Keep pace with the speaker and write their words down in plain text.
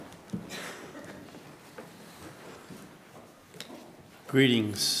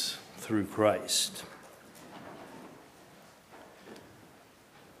Greetings through Christ.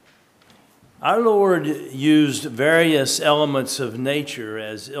 Our Lord used various elements of nature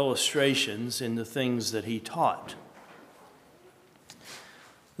as illustrations in the things that he taught.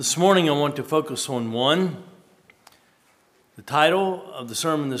 This morning I want to focus on one. The title of the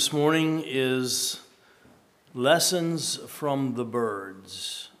sermon this morning is Lessons from the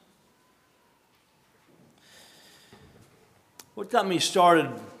Birds. What got me started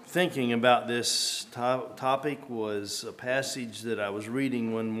thinking about this topic was a passage that I was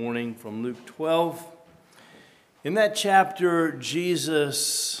reading one morning from Luke 12. In that chapter,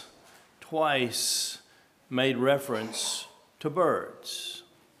 Jesus twice made reference to birds.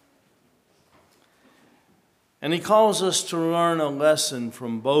 And he calls us to learn a lesson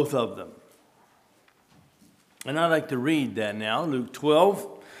from both of them. And I'd like to read that now, Luke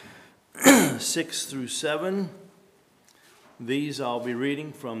 12, 6 through 7. These I'll be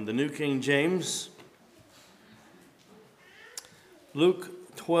reading from the New King James.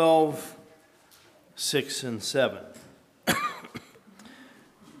 Luke 12, 6 and 7.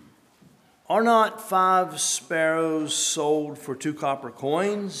 Are not 5 sparrows sold for 2 copper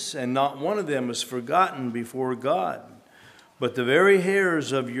coins, and not one of them is forgotten before God? But the very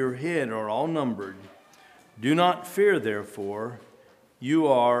hairs of your head are all numbered. Do not fear, therefore, you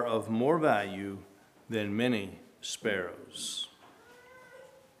are of more value than many sparrows.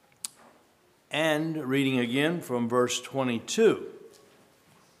 And reading again from verse 22.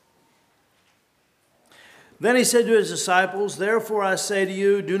 Then he said to his disciples, therefore I say to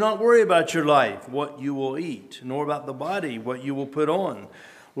you, do not worry about your life, what you will eat, nor about the body, what you will put on.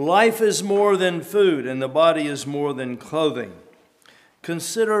 Life is more than food, and the body is more than clothing.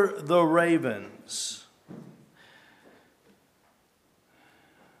 Consider the ravens,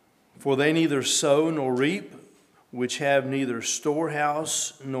 for they neither sow nor reap, which have neither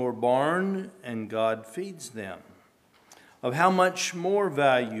storehouse nor barn, and God feeds them. Of how much more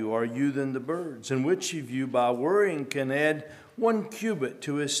value are you than the birds? And which of you by worrying can add 1 cubit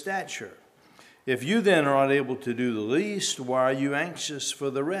to his stature? If you then are not able to do the least, why are you anxious for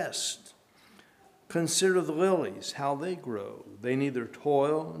the rest? Consider the lilies, how they grow. They neither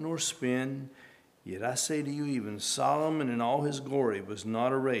toil nor spin. Yet I say to you, even Solomon in all his glory was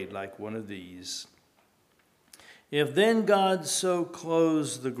not arrayed like one of these. If then God so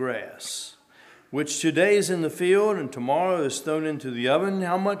clothes the grass, which today is in the field and tomorrow is thrown into the oven,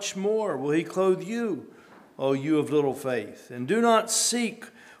 how much more will he clothe you, O you of little faith? And do not seek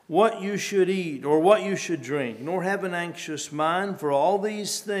what you should eat or what you should drink, nor have an anxious mind, for all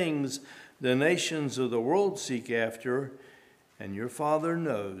these things the nations of the world seek after, and your Father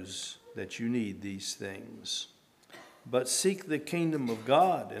knows that you need these things. But seek the kingdom of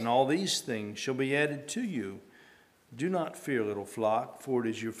God, and all these things shall be added to you. Do not fear, little flock, for it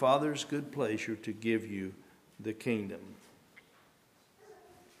is your Father's good pleasure to give you the kingdom.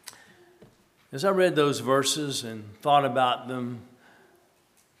 As I read those verses and thought about them,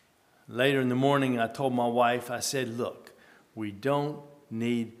 later in the morning I told my wife, I said, look, we don't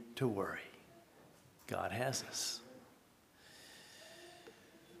need to worry. God has us.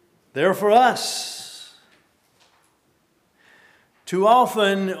 They're for us. Too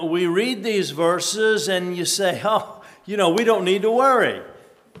often we read these verses and you say, oh, we don't need to worry.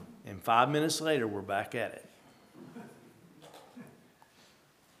 And 5 minutes later, we're back at it.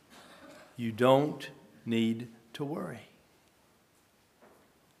 You don't need to worry.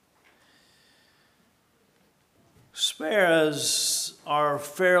 Sparrows are a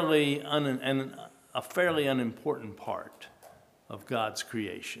fairly unimportant part of God's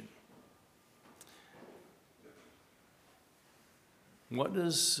creation. What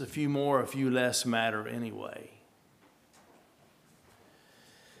does a few more, a few less matter anyway?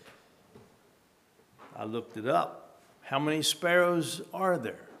 I looked it up. How many sparrows are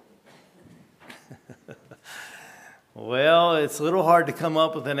there? Well, it's a little hard to come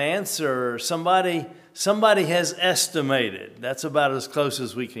up with an answer. Somebody has estimated, that's about as close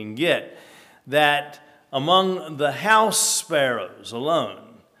as we can get, that among the house sparrows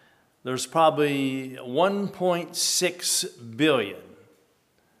alone, there's probably 1.6 billion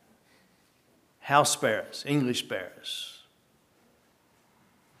house sparrows, English sparrows.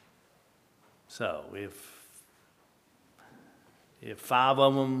 So if 5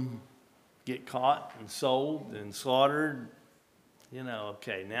 of them get caught and sold and slaughtered,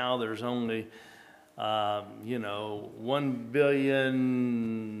 okay, now there's only,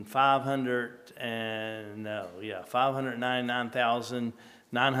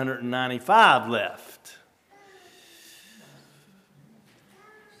 599,995 left.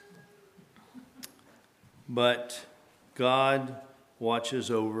 But God watches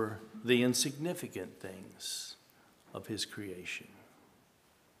over the insignificant things of his creation.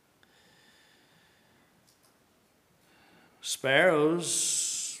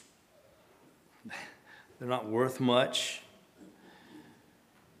 Sparrows, they're not worth much.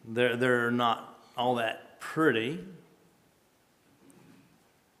 They're not all that pretty.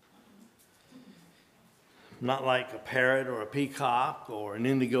 Not like a parrot or a peacock or an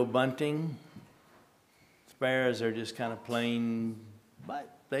indigo bunting. Sparrows are just kind of plain,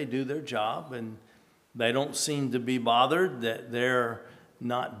 but they do their job, and they don't seem to be bothered that they're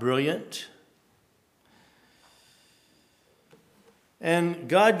not brilliant. And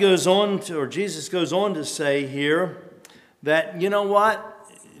God goes on to, or Jesus goes on to say here that, you know what?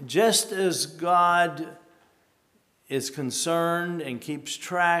 Just as God is concerned and keeps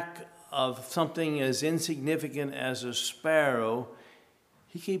track of something as insignificant as a sparrow,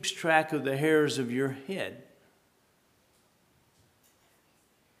 he keeps track of the hairs of your head.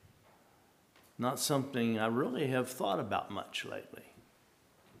 Not something I really have thought about much lately.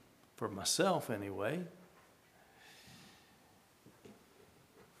 For myself, anyway.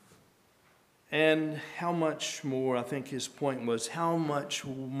 And how much more, I think his point was, how much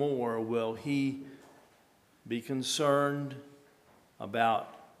more will he be concerned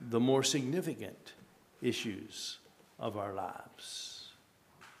about the more significant issues of our lives?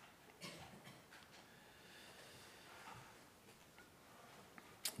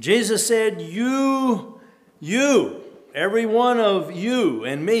 Jesus said, you, every one of you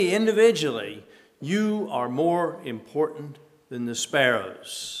and me individually, you are more important than the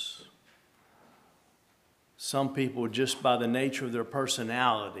sparrows. Some people, just by the nature of their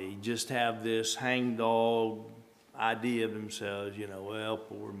personality, just have this hangdog idea of themselves, well,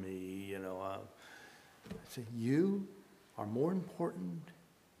 poor me, I say, you are more important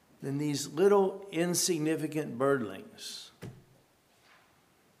than these little insignificant birdlings.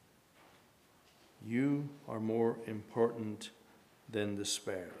 You are more important than the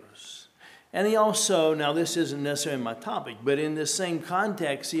sparrows. And he also, now this isn't necessarily my topic, but in this same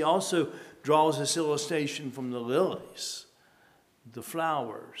context, he also draws this illustration from the lilies, the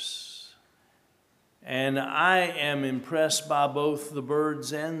flowers. And I am impressed by both the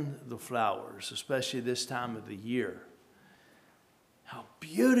birds and the flowers, especially this time of the year. How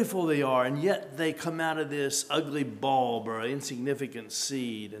beautiful they are, and yet they come out of this ugly bulb or insignificant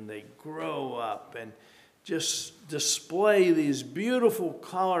seed, and they grow up and just display these beautiful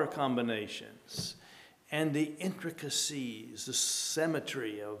color combinations and the intricacies, the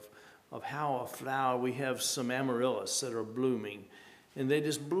symmetry of how a flower, we have some amaryllis that are blooming, and they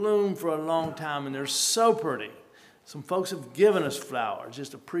just bloom for a long time, and they're so pretty. Some folks have given us flowers,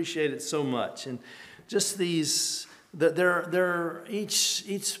 just appreciate it so much. And just these,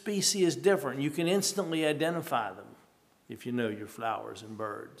 each species is different. You can instantly identify them if you know your flowers and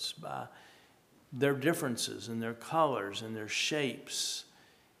birds by their differences and their colors and their shapes,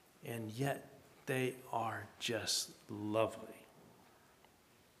 and yet they are just lovely.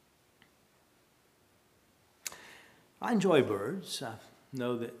 I enjoy birds. I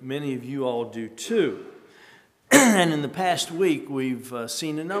know that many of you all do too. And in the past week, we've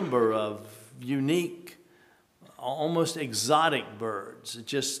seen a number of unique, almost exotic birds.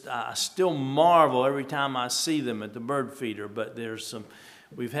 I still marvel every time I see them at the bird feeder, but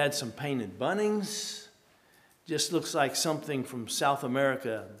we've had some painted buntings. Just looks like something from South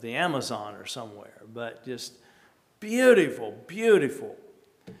America, the Amazon or somewhere, but just beautiful, beautiful.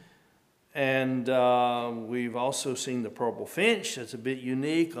 And we've also seen the purple finch. That's a bit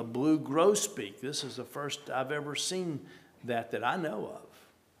unique. A blue grosbeak. This is the first I've ever seen that I know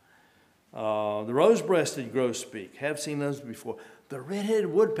of. The rose-breasted grosbeak. Have seen those before. The red-headed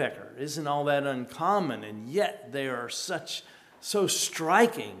woodpecker isn't all that uncommon, and yet they are so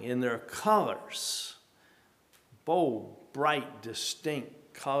striking in their colors. Bold, bright,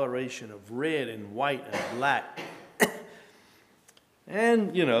 distinct coloration of red and white and black.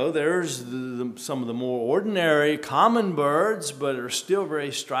 And, there's some of the more ordinary, common birds, but are still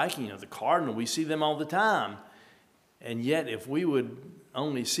very striking. The cardinal, we see them all the time. And yet, if we would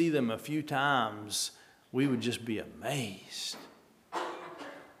only see them a few times, we would just be amazed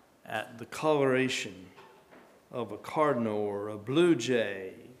at the coloration of a cardinal or a blue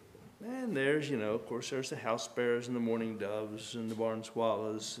jay. And there's, of course, there's the house sparrows and the mourning doves and the barn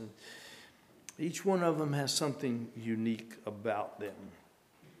swallows. And each one of them has something unique about them.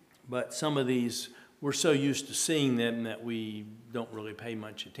 But some of these, we're so used to seeing them that we don't really pay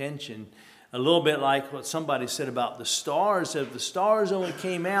much attention. A little bit like what somebody said about the stars. If the stars only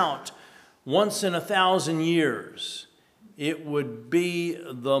came out once in 1,000 years, it would be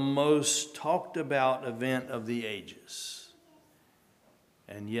the most talked about event of the ages.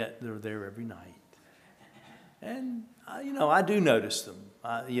 and yet they're there every night. And, I do notice them.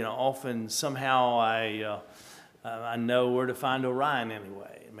 Often somehow I know where to find Orion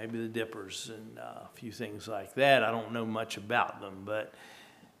anyway, maybe the Dippers and a few things like that. I don't know much about them, but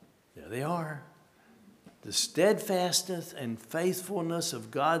there they are. The steadfastness and faithfulness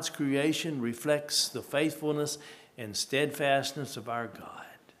of God's creation reflects the faithfulness and steadfastness of our God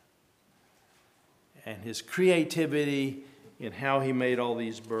and his creativity in how he made all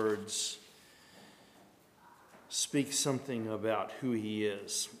these birds speaks something about who he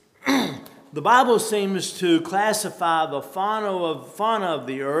is. The Bible seems to classify the fauna of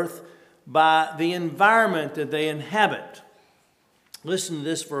the earth by the environment that they inhabit. Listen to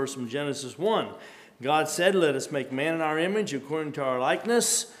this verse from Genesis 1. God said, "Let us make man in our image, according to our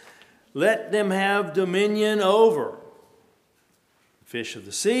likeness. Let them have dominion over the fish of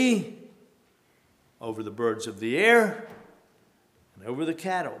the sea, over the birds of the air, and over the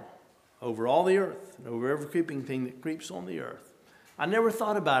cattle, over all the earth, and over every creeping thing that creeps on the earth." I never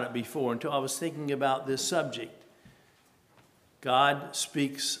thought about it before until I was thinking about this subject. God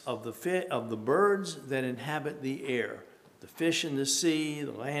speaks of the birds that inhabit the air, the fish in the sea,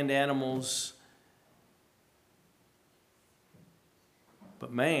 the land animals.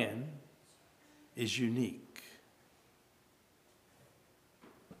 But man is unique.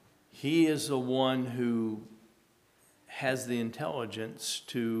 He is the one who has the intelligence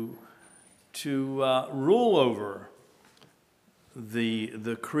to rule over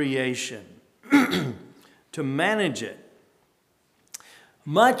the creation, to manage it.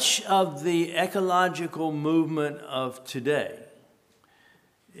 Much of the ecological movement of today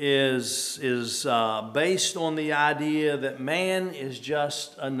is based on the idea that man is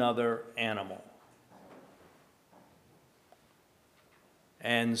just another animal.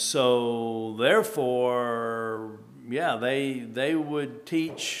 And so, therefore, they would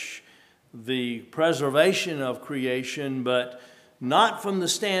teach the preservation of creation, but not from the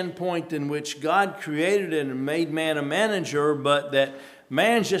standpoint in which God created it and made man a manager, but that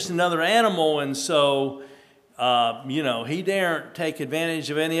man's just another animal, and so, he daren't take advantage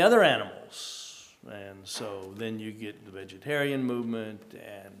of any other animals. And so then you get the vegetarian movement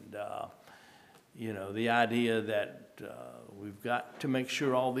and, the idea that we've got to make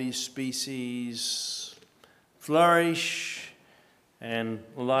sure all these species flourish, and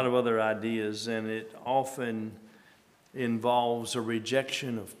a lot of other ideas, and it often involves a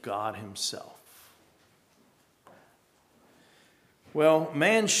rejection of God himself. Well,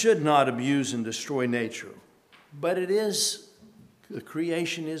 man should not abuse and destroy nature, but the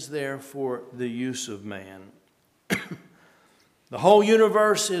creation is there for the use of man. The whole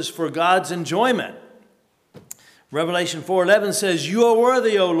universe is for God's enjoyment. Revelation 4:11 says, "You are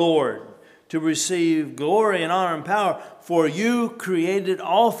worthy, O Lord, to receive glory and honor and power, for you created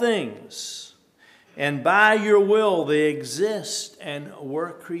all things, and by your will they exist and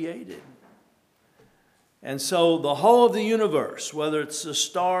were created." And so the whole of the universe, whether it's the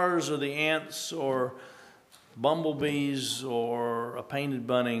stars or the ants or bumblebees or a painted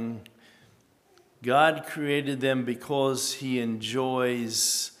bunny, God created them because he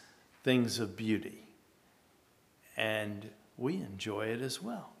enjoys things of beauty. And we enjoy it as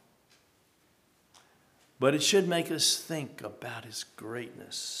well. But it should make us think about his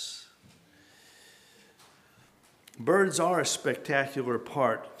greatness. Birds are a spectacular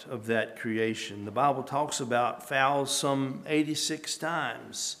part of that creation. The Bible talks about fowls some 86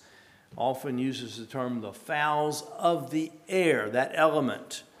 times. Often uses the term the fowls of the air, that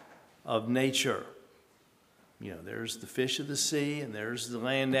element of nature. There's the fish of the sea and there's the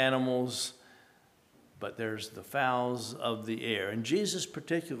land animals, but there's the fowls of the air. And Jesus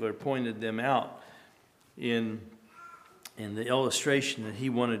particularly pointed them out in the illustration that he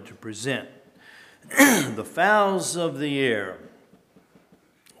wanted to present. The fowls of the air.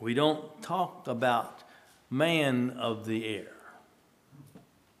 We don't talk about man of the air.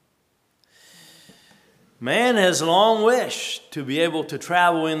 Man has long wished to be able to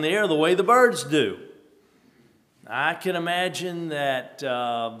travel in the air the way the birds do. I can imagine that,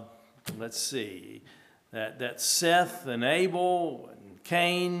 that Seth and Abel and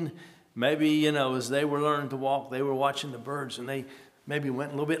Cain, maybe, as they were learning to walk, they were watching the birds, and they maybe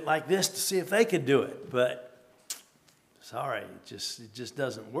went a little bit like this to see if they could do it. But, sorry, it just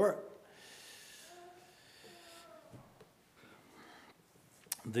doesn't work.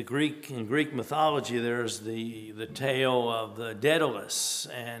 In Greek mythology, there's the tale of the Daedalus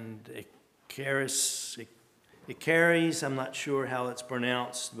and Icaris, I'm not sure how it's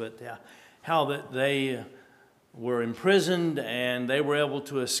pronounced, but how that they were imprisoned, and they were able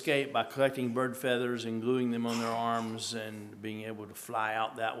to escape by collecting bird feathers and gluing them on their arms and being able to fly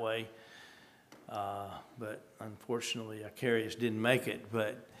out that way. But unfortunately, Icarius didn't make it.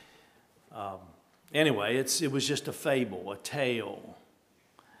 But anyway, it was just a fable, a tale.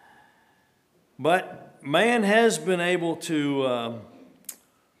 But man has been able to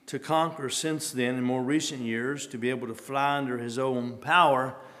conquer since then, in more recent years, to be able to fly under his own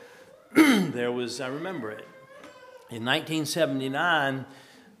power. There was, I remember it, in 1979,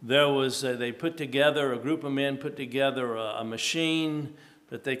 there was, a group of men put together a machine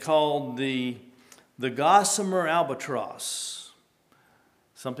that they called the Gossamer Albatross.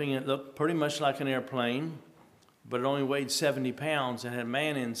 Something that looked pretty much like an airplane, but it only weighed 70 pounds and had a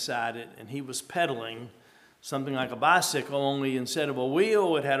man inside it, and he was pedaling something like a bicycle, only instead of a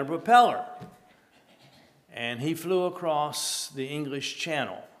wheel, it had a propeller. And he flew across the English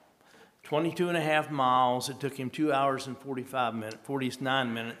Channel. 22.5 miles. It took him 2 hours and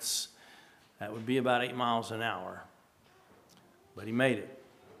 49 minutes. That would be about 8 miles an hour. But he made it.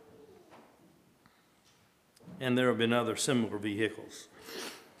 And there have been other similar vehicles.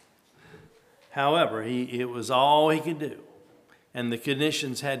 However, it was all he could do. And the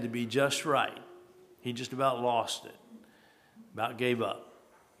conditions had to be just right. He just about lost it. About gave up.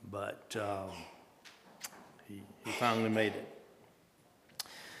 But he finally made it.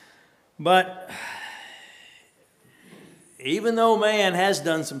 But even though man has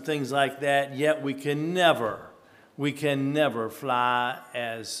done some things like that, yet we can never fly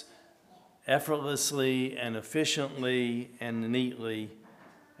as effortlessly and efficiently and neatly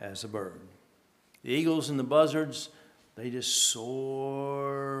as a bird. The eagles and the buzzards, they just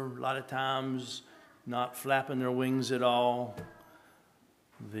soar a lot of times, not flapping their wings at all.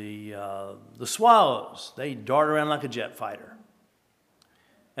 The swallows, they dart around like a jet fighter.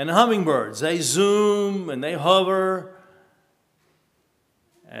 And the hummingbirds, they zoom and they hover.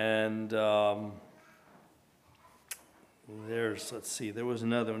 And there was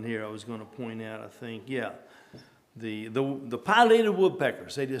another one here I was going to point out, I think. Yeah, the pileated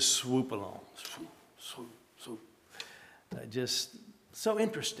woodpeckers, they just swoop along. Swoop, swoop, swoop. Just so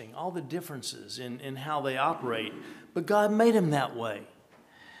interesting, all the differences in how they operate. But God made them that way.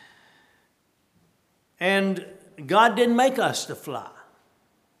 And God didn't make us to fly.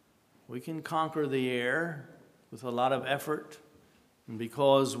 We can conquer the air with a lot of effort, and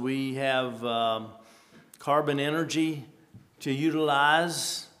because we have carbon energy to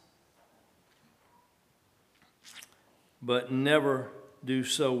utilize, but never do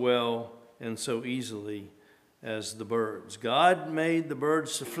so well and so easily as the birds. God made the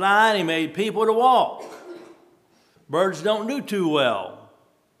birds to fly, and He made people to walk. Birds don't do too well.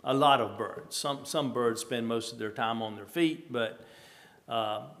 A lot of birds. Some birds spend most of their time on their feet, but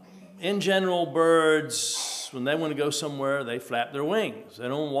in general, birds, when they want to go somewhere, they flap their wings. They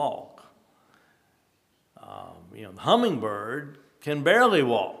don't walk. The hummingbird can barely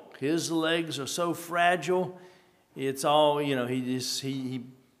walk. His legs are so fragile. It's all, he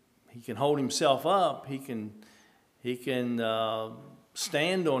can hold himself up. He can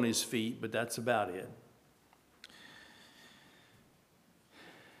stand on his feet, but that's about it.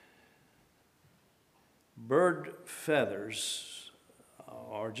 Bird feathers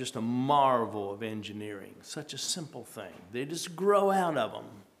are just a marvel of engineering. Such a simple thing. They just grow out of them.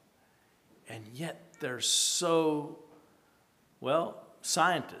 And yet they're so,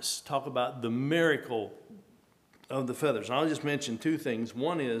 scientists talk about the miracle of the feathers. And I'll just mention two things.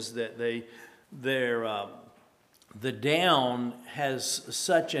 One is that the down has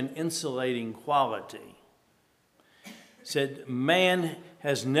such an insulating quality. Said man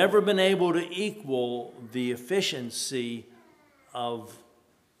has never been able to equal the efficiency of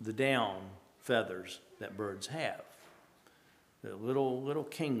the down feathers that birds have. The little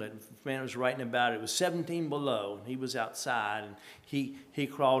kinglet, the man was writing about it was 17 below, and he was outside, and he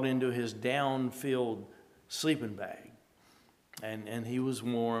crawled into his down-filled sleeping bag, and he was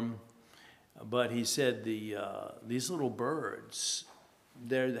warm. But he said these little birds,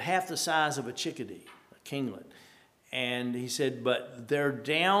 they're half the size of a chickadee, a kinglet. And he said, but their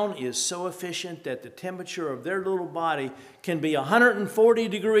down is so efficient that the temperature of their little body can be 140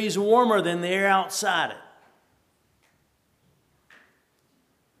 degrees warmer than the air outside it.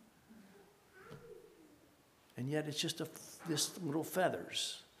 And yet it's just this little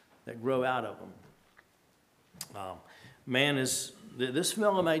feathers that grow out of them. This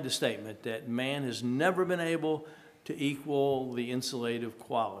fellow made the statement that man has never been able to equal the insulative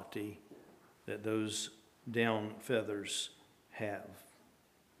quality that those down feathers have.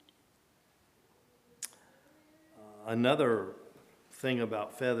 Another thing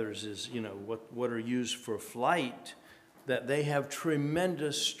about feathers is, what are used for flight, that they have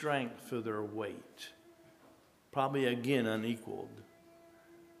tremendous strength for their weight. Probably, again, unequaled.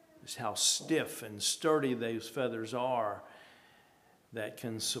 It's how stiff and sturdy those feathers are that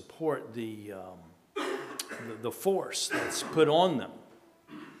can support the force that's put on them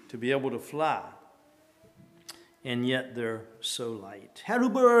to be able to fly. And yet they're so light. How do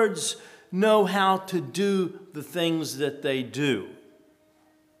birds know how to do the things that they do?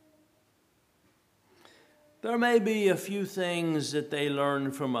 There may be a few things that they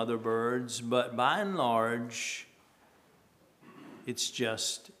learn from other birds, but by and large, it's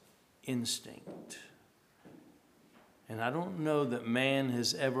just instinct. And I don't know that man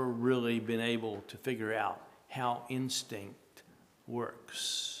has ever really been able to figure out how instinct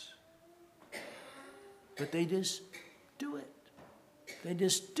works. But they just do it. They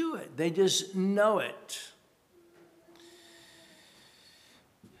just do it. They just know it.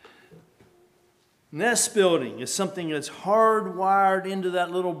 Nest building is something that's hardwired into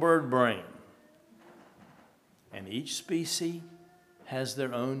that little bird brain. And each species has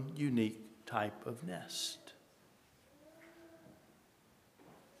their own unique type of nest.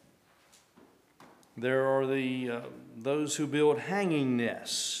 There are those who build hanging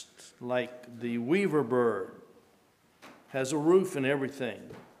nests, like the weaver bird, has a roof and everything.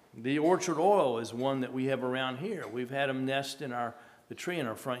 The orchard oil is one that we have around here. We've had them nest in the tree in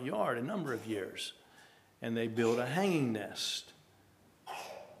our front yard a number of years, and they build a hanging nest.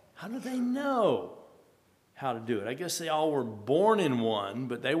 How do they know how to do it? I guess they all were born in one,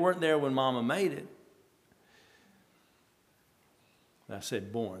 but they weren't there when Mama made it. I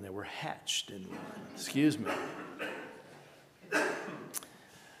said born. They were hatched in one. Excuse me.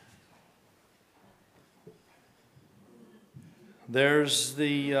 There's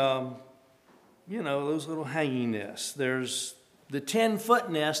those little hanging nests. There's the 10-foot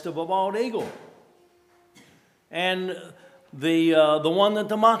nest of a bald eagle. And the one that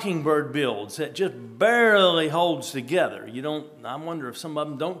the mockingbird builds that just barely holds together. I wonder if some of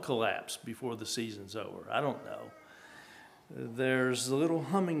them don't collapse before the season's over. I don't know. There's the little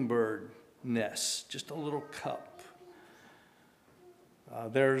hummingbird nest, just a little cup.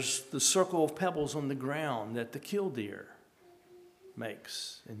 There's the circle of pebbles on the ground that the killdeer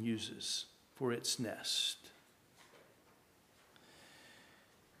makes and uses for its nest.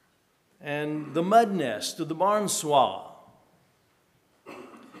 And the mud nest of the barn swallow.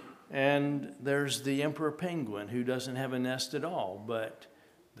 And there's the emperor penguin, who doesn't have a nest at all, but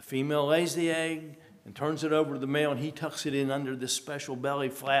the female lays the egg and turns it over to the male, and he tucks it in under this special belly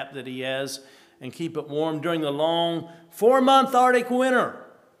flap that he has and keep it warm during the long 4-month Arctic winter,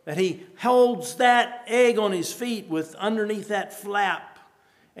 that he holds that egg on his feet with underneath that flap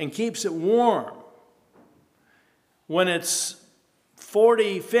and keeps it warm. When it's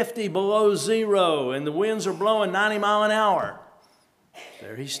 40, 50 below zero and the winds are blowing 90 miles an hour,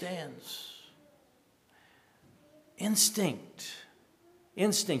 there he stands. Instinct.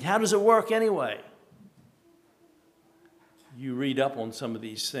 How does it work anyway? You read up on some of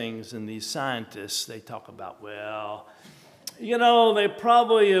these things, and these scientists, they talk about, they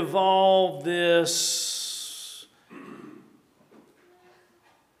probably evolved this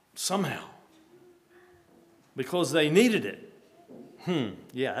somehow because they needed it.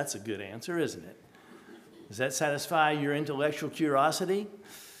 Yeah, that's a good answer, isn't it? Does that satisfy your intellectual curiosity?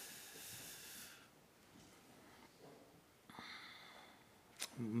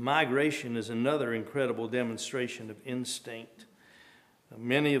 Migration is another incredible demonstration of instinct.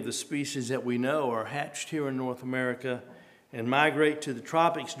 Many of the species that we know are hatched here in North America and migrate to the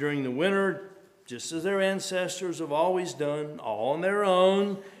tropics during the winter, just as their ancestors have always done, all on their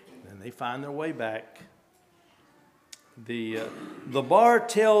own, and they find their way back. The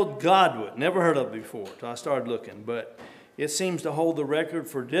bar-tailed godwit, never heard of before until I started looking, but it seems to hold the record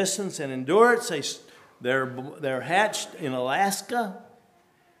for distance and endurance. They're hatched in Alaska,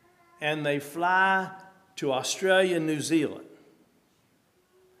 and they fly to Australia and New Zealand.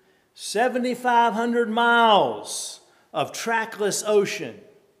 7,500 miles of trackless ocean.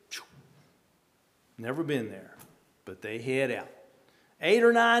 Never been there, but they head out. 8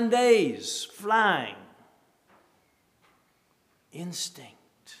 or 9 days flying.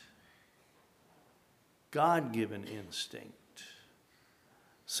 Instinct. God-given instinct.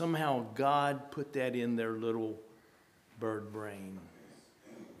 Somehow God put that in their little bird brain.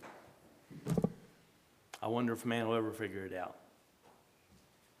 I wonder if man will ever figure it out.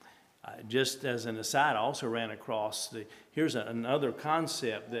 Just as an aside, I also ran across here's another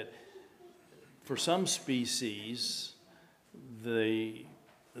concept that for some species,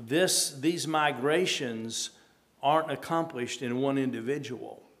 these migrations aren't accomplished in one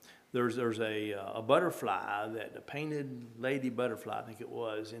individual. There's a butterfly, a painted lady butterfly, I think it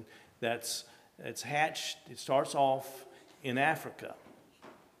was, and it's hatched. It starts off in Africa,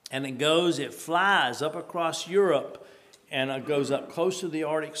 and it flies up across Europe, and it goes up close to the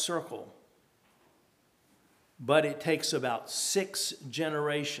Arctic Circle. But it takes about 6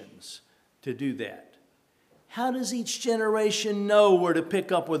 generations to do that. How does each generation know where to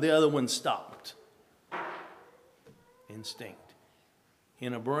pick up where the other one stopped? Instinct.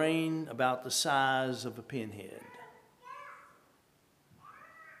 In a brain about the size of a pinhead.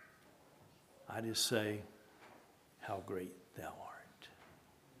 I just say, how great thou art.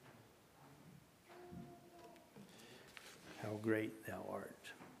 How great thou art.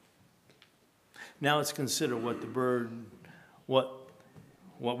 Now let's consider what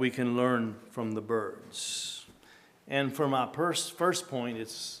we can learn from the birds. And for my first point,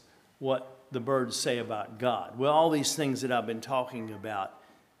 it's what the birds say about God. Well, all these things that I've been talking about,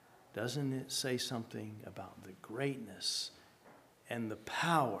 doesn't it say something about the greatness and the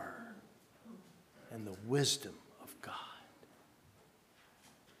power and the wisdom of God?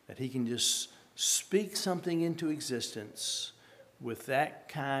 That he can just speak something into existence with that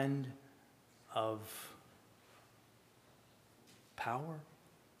kind of power,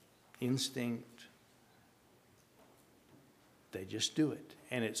 instinct. They just do it.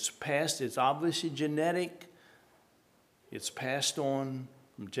 And it's obviously genetic. It's passed on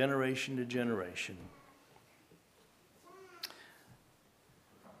from generation to generation.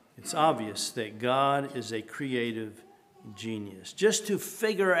 It's obvious that God is a creative genius. Just to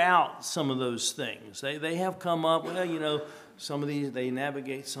figure out some of those things. They have come up, some of these, they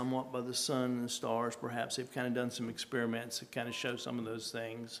navigate somewhat by the sun and the stars. Perhaps they've kind of done some experiments that kind of show some of those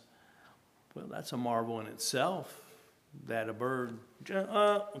things. Well, that's a marvel in itself. That a bird,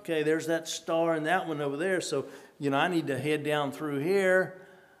 okay, there's that star and that one over there. So, I need to head down through here.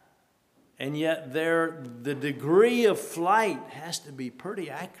 And yet the degree of flight has to be pretty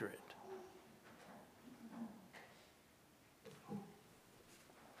accurate.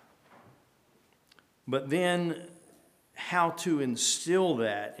 But then how to instill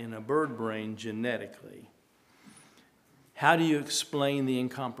that in a bird brain genetically? How do you explain the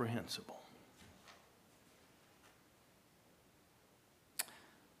incomprehensible?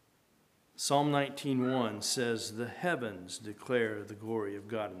 Psalm 19:1 says, "The heavens declare the glory of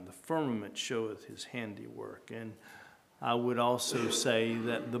God, and the firmament showeth his handiwork." And I would also say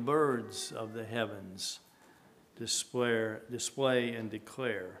that the birds of the heavens display and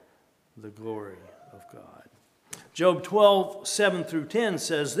declare the glory of God. Job 12:7-10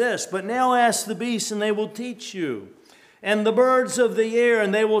 says this, "But now ask the beasts, and they will teach you, and the birds of the air,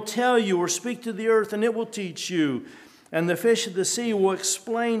 and they will tell you, or speak to the earth, and it will teach you. And the fish of the sea will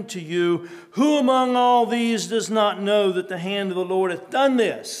explain to you. Who among all these does not know that the hand of the Lord hath done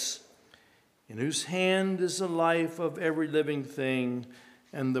this? In whose hand is the life of every living thing,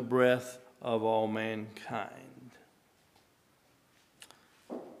 and the breath of all mankind."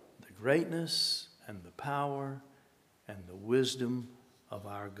 The greatness and the power and the wisdom of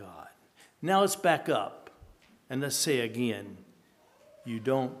our God. Now let's back up and let's say again, you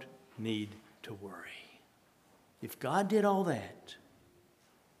don't need to worry. If God did all that,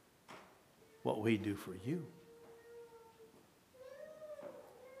 what will he do for you?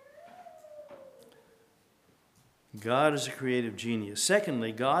 God is a creative genius.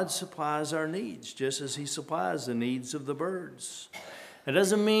 Secondly, God supplies our needs, just as he supplies the needs of the birds. It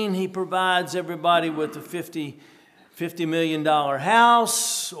doesn't mean he provides everybody with a $50 million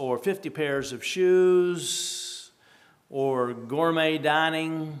house or 50 pairs of shoes or gourmet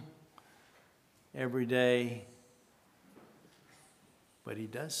dining every day. But he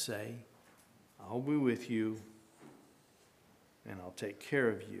does say, I'll be with you and I'll take care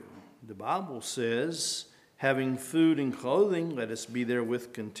of you. The Bible says, having food and clothing, let us be there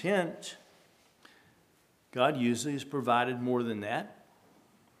with content. God usually has provided more than that.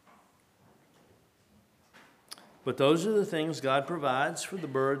 But those are the things God provides for the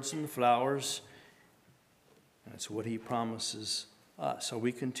birds and the flowers. And it's what he promises us. Are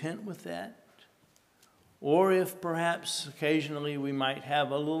we content with that? Or if perhaps occasionally we might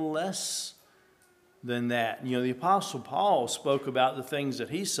have a little less than that. The Apostle Paul spoke about the things that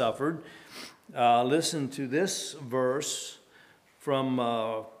he suffered. Listen to this verse from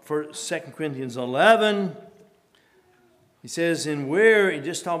 2 Corinthians 11. He says, he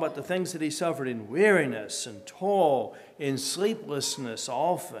just talked about the things that he suffered in weariness and toil, in sleeplessness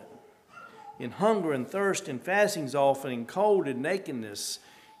often, in hunger and thirst, in fastings often, in cold and nakedness.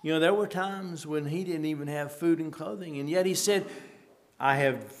 There were times when he didn't even have food and clothing. And yet he said, I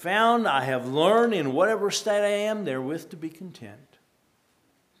have found, I have learned in whatever state I am, therewith to be content.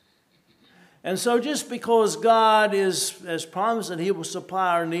 And so just because God has promised that He will supply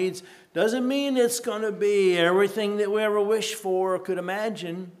our needs doesn't mean it's going to be everything that we ever wished for or could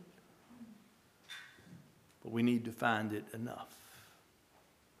imagine. But we need to find it enough.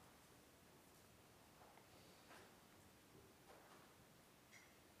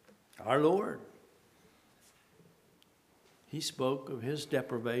 Our Lord, He spoke of His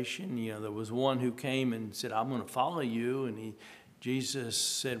deprivation. You know, there was one who came and said, I'm going to follow you. And Jesus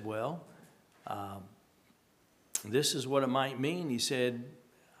said, well, this is what it might mean. He said,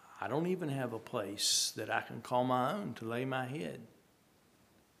 I don't even have a place that I can call my own to lay my head.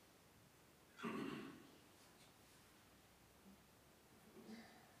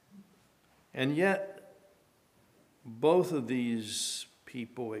 And yet, both of these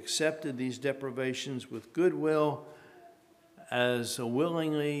people accepted these deprivations with goodwill as a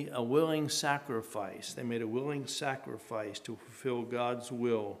willing sacrifice. They made a willing sacrifice to fulfill God's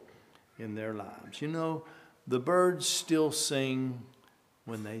will in their lives. You know, the birds still sing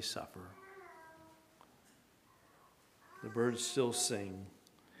when they suffer. The birds still sing,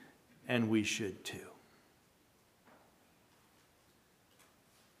 and we should too.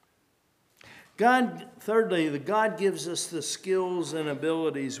 Thirdly, God gives us the skills and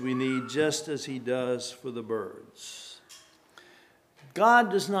abilities we need just as He does for the birds. God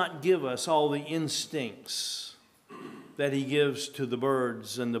does not give us all the instincts that He gives to the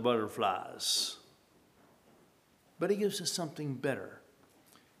birds and the butterflies. But He gives us something better,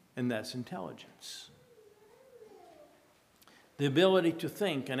 and that's intelligence. The ability to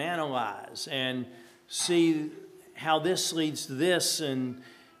think and analyze and see how this leads to this and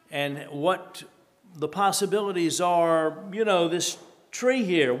what the possibilities are. You know, this tree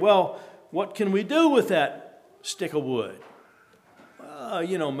here. Well, what can we do with that stick of wood?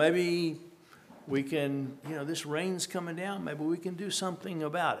 Maybe we can, this rain's coming down. Maybe we can do something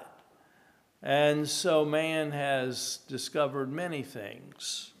about it. And so man has discovered many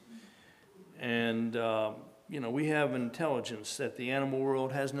things. And, we have intelligence that the animal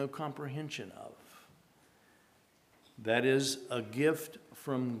world has no comprehension of. That is a gift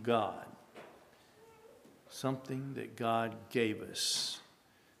from God. Something that God gave us.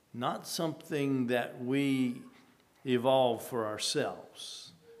 Not something that we evolved for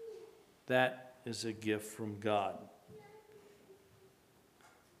ourselves. That is a gift from God.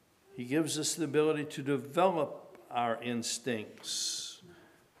 He gives us the ability to develop our instincts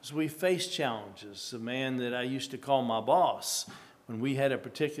as we face challenges. The man that I used to call my boss, when we had a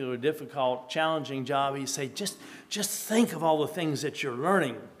particular difficult, challenging job, he'd say, just think of all the things that you're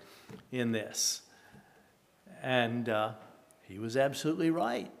learning in this. And he was absolutely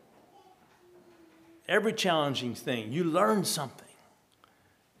right. Every challenging thing, you learn something,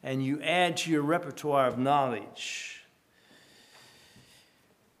 and you add to your repertoire of knowledge.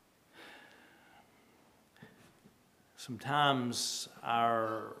 Sometimes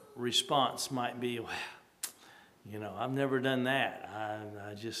our response might be, well, I've never done that.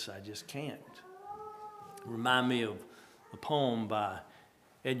 I just can't. Remind me of a poem by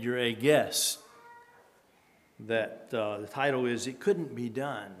Edgar A. Guest that the title is, It Couldn't Be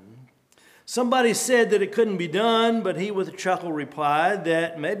Done. Somebody said that it couldn't be done, but he with a chuckle replied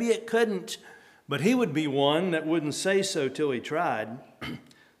that maybe it couldn't, but he would be one that wouldn't say so till he tried.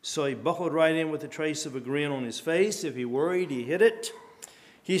 So he buckled right in with a trace of a grin on his face. If he worried, he hit it.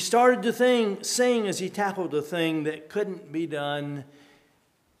 He started to sing as he tackled the thing that couldn't be done,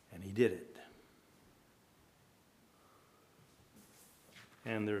 and he did it.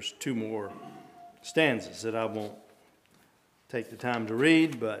 And there's two more stanzas that I won't take the time to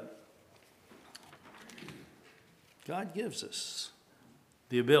read, but God gives us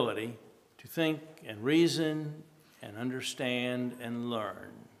the ability to think and reason and understand and learn,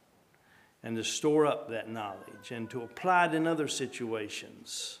 and to store up that knowledge and to apply it in other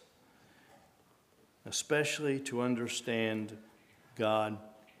situations, especially to understand God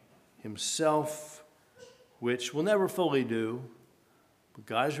Himself, which we'll never fully do, but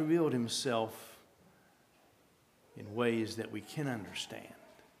God has revealed Himself in ways that we can understand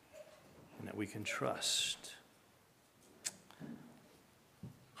and that we can trust.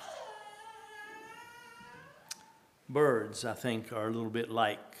 Birds, I think, are a little bit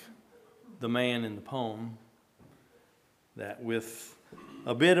like the man in the poem, that with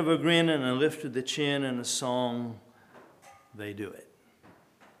a bit of a grin and a lift of the chin and a song, they do it.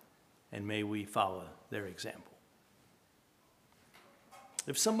 And may we follow their example.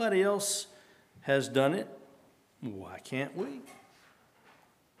 If somebody else has done it, why can't we?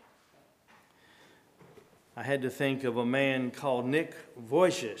 I had to think of a man called Nick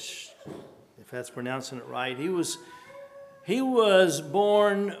Vujicic, if that's pronouncing it right. He was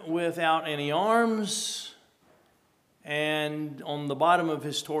born without any arms, and on the bottom of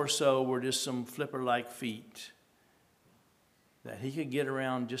his torso were just some flipper-like feet that he could get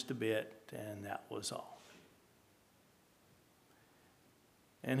around just a bit, and that was all.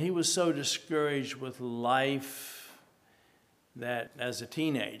 And he was so discouraged with life that as a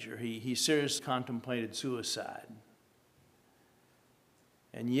teenager, he seriously contemplated suicide.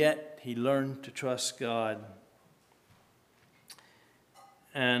 And yet, he learned to trust God.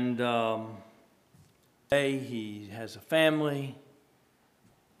 And today, he has a family,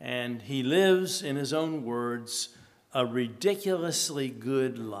 and he lives, in his own words, a ridiculously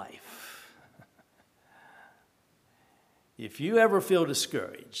good life. If you ever feel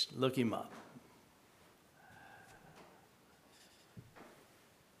discouraged, look him up.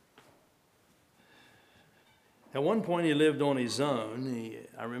 At one point, he lived on his own.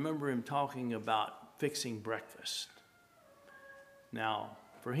 I remember him talking about fixing breakfast. Now,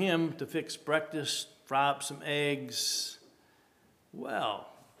 for him to fix breakfast, fry up some eggs, well,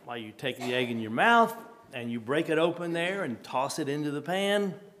 while you take the egg in your mouth and you break it open there and toss it into the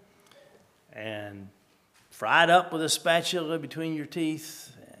pan and fry it up with a spatula between your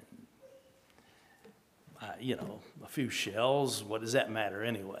teeth and, a few shells. What does that matter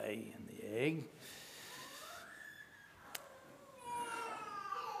anyway in the egg?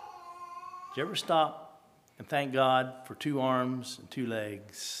 Did you ever stop and thank God for 2 arms and 2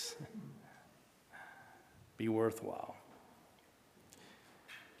 legs? Be worthwhile.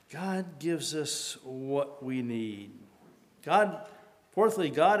 God gives us what we need. Fourthly,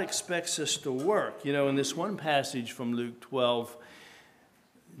 God expects us to work. In this one passage from Luke 12,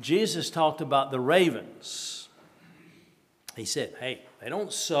 Jesus talked about the ravens. He said, hey, they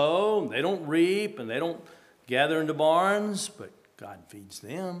don't sow, they don't reap, and they don't gather into barns, but God feeds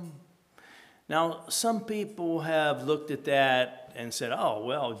them. Now, some people have looked at that and said, oh,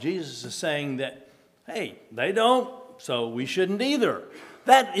 well, Jesus is saying that, hey, they don't, so we shouldn't either.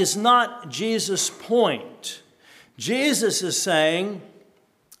 That is not Jesus' point. Jesus is saying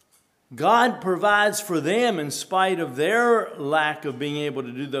God provides for them in spite of their lack of being able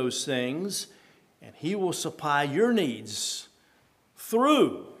to do those things, and He will supply your needs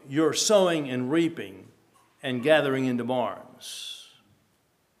through your sowing and reaping and gathering into barns.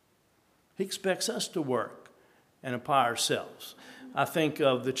 He expects us to work and apply ourselves. I think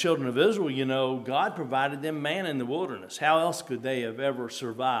of the children of Israel, God provided them manna in the wilderness. How else could they have ever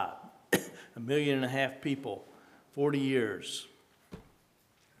survived? 1.5 million people, 40 years.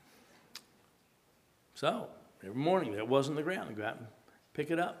 So, every morning, there wasn't the ground. Go out and pick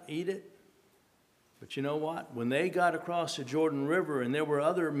it up, eat it. But you know what? When they got across the Jordan River and there were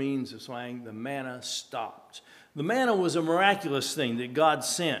other means of supplying, the manna stopped. The manna was a miraculous thing that God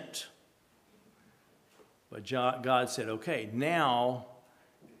sent. But God said, okay, now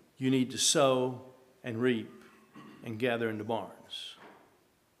you need to sow and reap and gather into barns.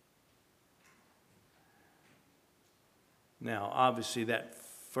 Now, obviously, that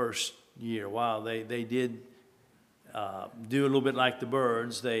first year, while they did do a little bit like the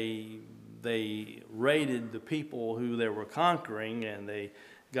birds, they raided the people who they were conquering, and they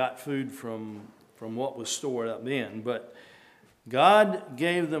got food from what was stored up then. But God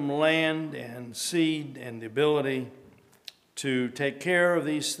gave them land and seed and the ability to take care of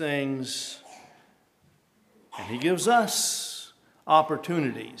these things. And He gives us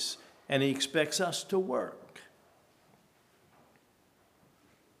opportunities, and He expects us to work.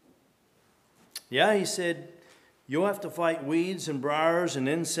 Yeah, He said, you'll have to fight weeds and briars and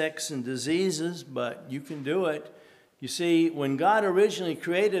insects and diseases, but you can do it. You see, when God originally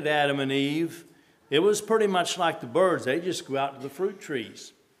created Adam and Eve, it was pretty much like the birds. They just go out to the fruit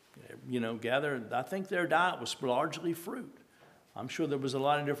trees, gather. I think their diet was largely fruit. I'm sure there was a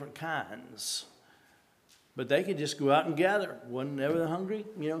lot of different kinds. But they could just go out and gather. Whenever they're hungry,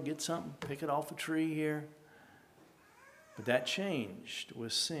 get something, pick it off a tree here. But that changed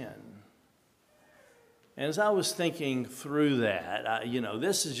with sin. And as I was thinking through that,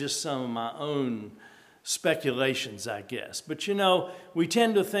 this is just some of my own speculations, I guess. But we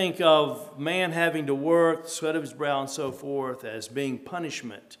tend to think of man having to work, sweat of his brow and so forth, as being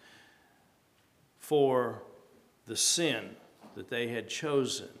punishment for the sin that they had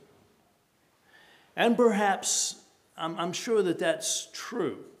chosen. And perhaps, I'm sure that that's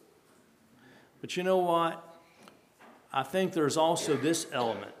true. But you know what? I think there's also this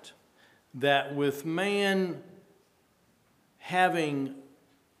element that with man having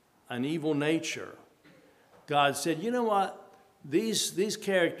an evil nature, God said, you know what? these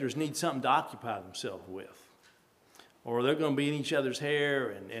characters need something to occupy themselves with, or they're going to be in each other's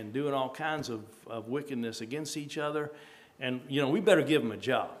hair and doing all kinds of wickedness against each other. And, we better give them a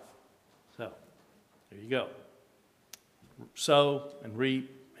job. So, there you go. Sow and reap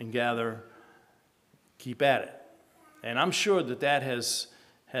and gather. Keep at it. And I'm sure that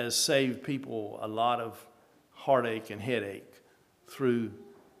has saved people a lot of heartache and headache through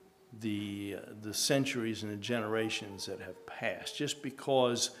the centuries and the generations that have passed, just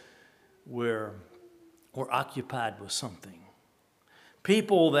because we're occupied with something.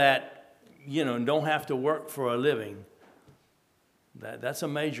 People that don't have to work for a living, that's a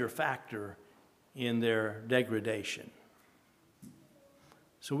major factor in their degradation.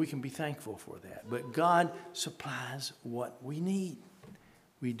 So we can be thankful for that. But God supplies what we need.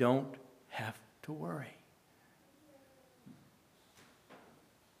 We don't have to worry.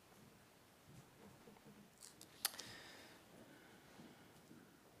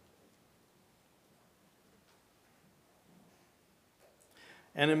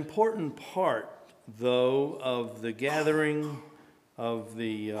 An important part, though, of the gathering, of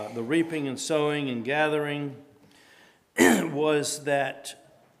the reaping and sowing and gathering, was that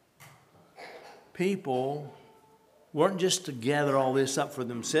people weren't just to gather all this up for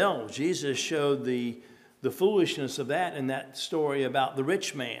themselves. Jesus showed the foolishness of that in that story about the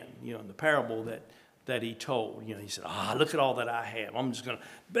rich man, in the parable that he told. He said, look at all that I have. I'm just going to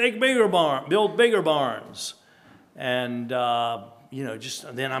build bigger barns. And,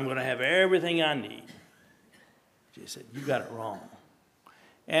 then I'm going to have everything I need. Jesus said, you got it wrong.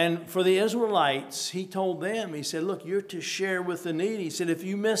 And for the Israelites, he told them, he said, look, you're to share with the needy. He said, if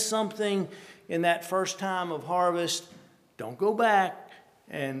you miss something in that first time of harvest, don't go back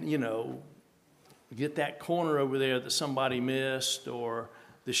and, get that corner over there that somebody missed, or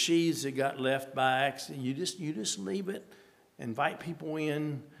the sheaves that got left by accident. You just leave it. Invite people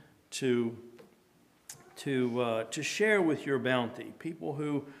in to share with your bounty. People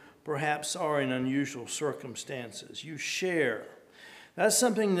who perhaps are in unusual circumstances. You share. That's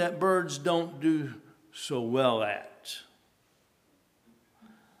something that birds don't do so well at.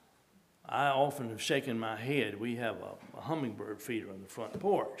 I often have shaken my head. We have a hummingbird feeder on the front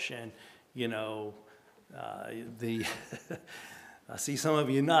porch, and I see some of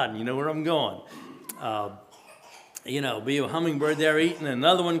you nodding. You know where I'm going. Be a hummingbird there eating, and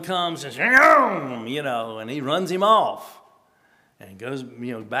another one comes and and he runs him off, and goes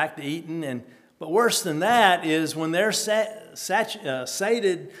back to eating. But worse than that is when they're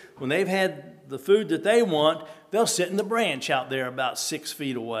sated, when they've had the food that they want, they'll sit in the branch out there about 6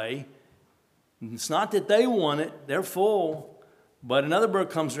 feet away. It's not that they want it, they're full, but another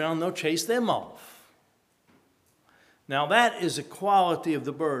bird comes around and they'll chase them off. Now that is a quality of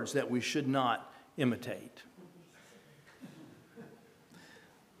the birds that we should not imitate.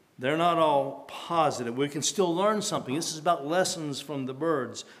 They're not all positive. We can still learn something. This is about lessons from the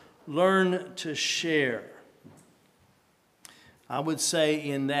birds. Learn to share. I would say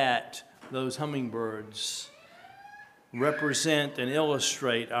in that those hummingbirds represent and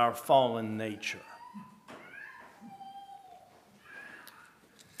illustrate our fallen nature.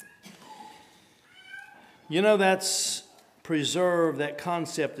 That's preserved, that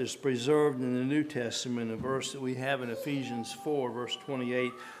concept is preserved in the New Testament, a verse that we have in Ephesians 4, verse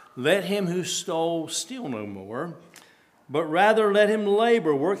 28. Let him who stole steal no more, but rather let him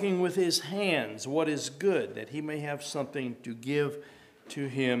labor, working with his hands what is good, that he may have something to give to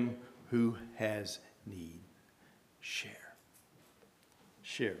him who has need.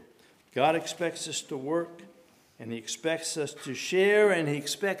 Share. God expects us to work, and he expects us to share, and he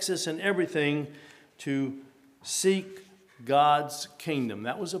expects us in everything to seek God's kingdom.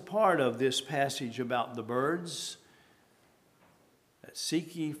 That was a part of this passage about the birds. That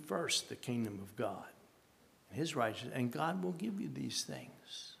seek ye first the kingdom of God and his righteousness, and God will give you these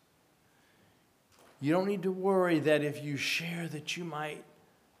things. You don't need to worry that if you share that you might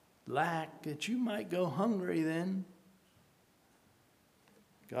lack, that you might go hungry then.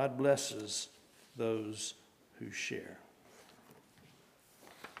 God blesses those who share.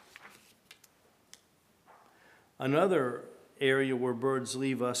 Another area where birds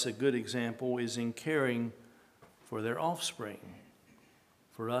leave us a good example is in caring for their offspring,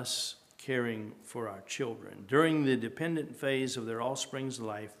 for us caring for our children. During the dependent phase of their offspring's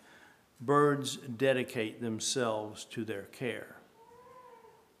life, birds dedicate themselves to their care.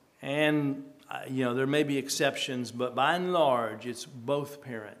 And, there may be exceptions, but by and large, it's both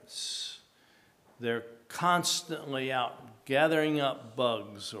parents. They're constantly out gathering up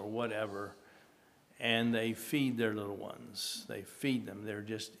bugs or whatever, and they feed their little ones. They feed them. They're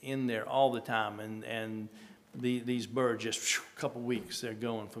just in there all the time. And these birds, just a couple weeks, they're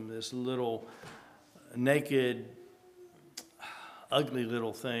going from this little naked, ugly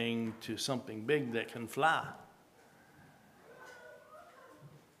little thing to something big that can fly.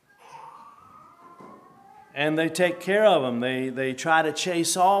 And they take care of them. They try to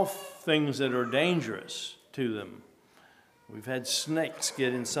chase off things that are dangerous to them. We've had snakes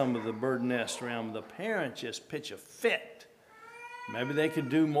get in some of the bird nests around. The parents just pitch a fit. Maybe they could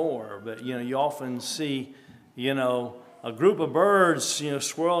do more, but you often see, a group of birds,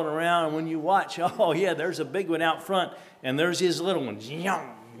 swirling around, and when you watch, oh yeah, there's a big one out front, and there's his little ones, yum,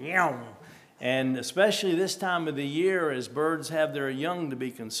 yum. And especially this time of the year, as birds have their young to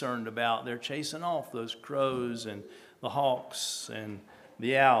be concerned about, they're chasing off those crows and the hawks and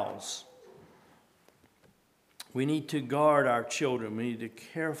the owls. We need to guard our children. We need to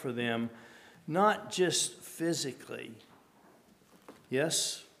care for them, not just physically.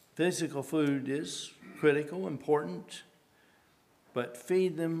 Yes, physical food is critical, important, but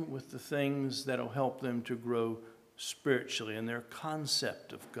feed them with the things that will help them to grow spiritually in their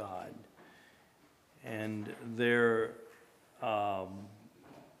concept of God and their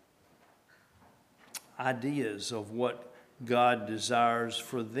ideas of what God desires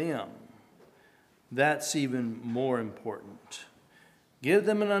for them. That's even more important. Give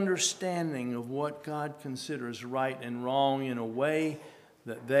them an understanding of what God considers right and wrong in a way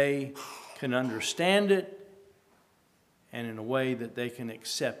that they can understand it and in a way that they can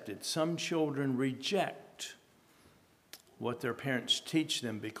accept it. Some children reject what their parents teach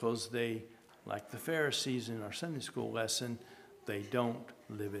them because they, like the Pharisees in our Sunday school lesson, they don't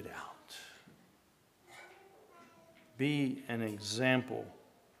live it out. Be an example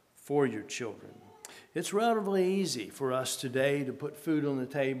for your children. It's relatively easy for us today to put food on the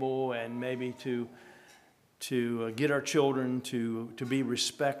table and maybe to get our children to be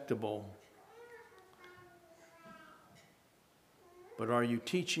respectable. But are you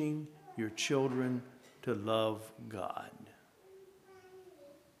teaching your children to love God?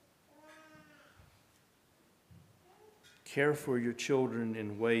 Care for your children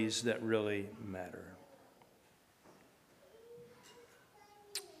in ways that really matter.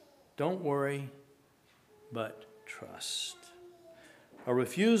 Don't worry, but trust. A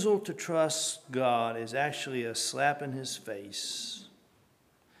refusal to trust God is actually a slap in his face.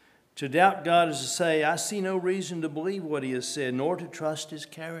 To doubt God is to say, I see no reason to believe what he has said, nor to trust his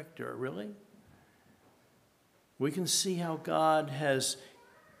character. Really? We can see how God has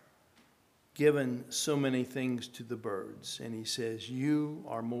given so many things to the birds, and he says, you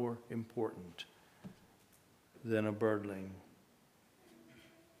are more important than a birdling.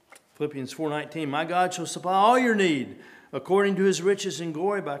 Philippians 4:19, my God shall supply all your need according to his riches and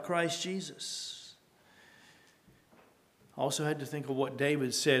glory by Christ Jesus. I also had to think of what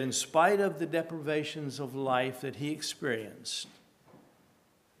David said. In spite of the deprivations of life that he experienced,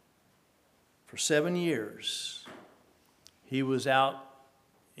 for 7 years, he was out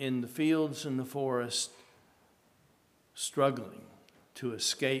in the fields and the forest struggling to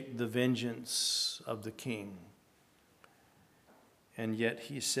escape the vengeance of the king. And yet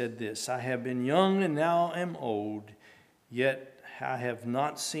he said this, I have been young and now am old, yet I have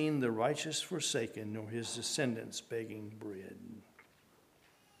not seen the righteous forsaken, nor his descendants begging bread.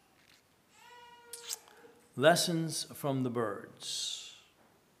 Lessons from the birds.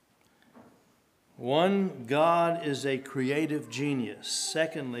 1, God is a creative genius.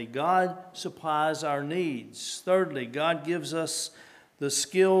 Secondly, God supplies our needs. Thirdly, God gives us the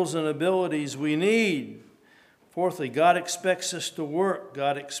skills and abilities we need. Fourthly, God expects us to work.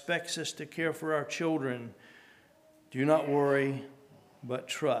 God expects us to care for our children. Do not worry, but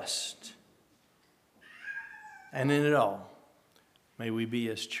trust. And in it all, may we be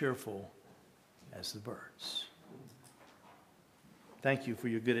as cheerful as the birds. Thank you for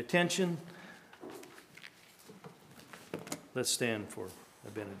your good attention. Let's stand for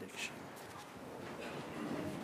a benediction.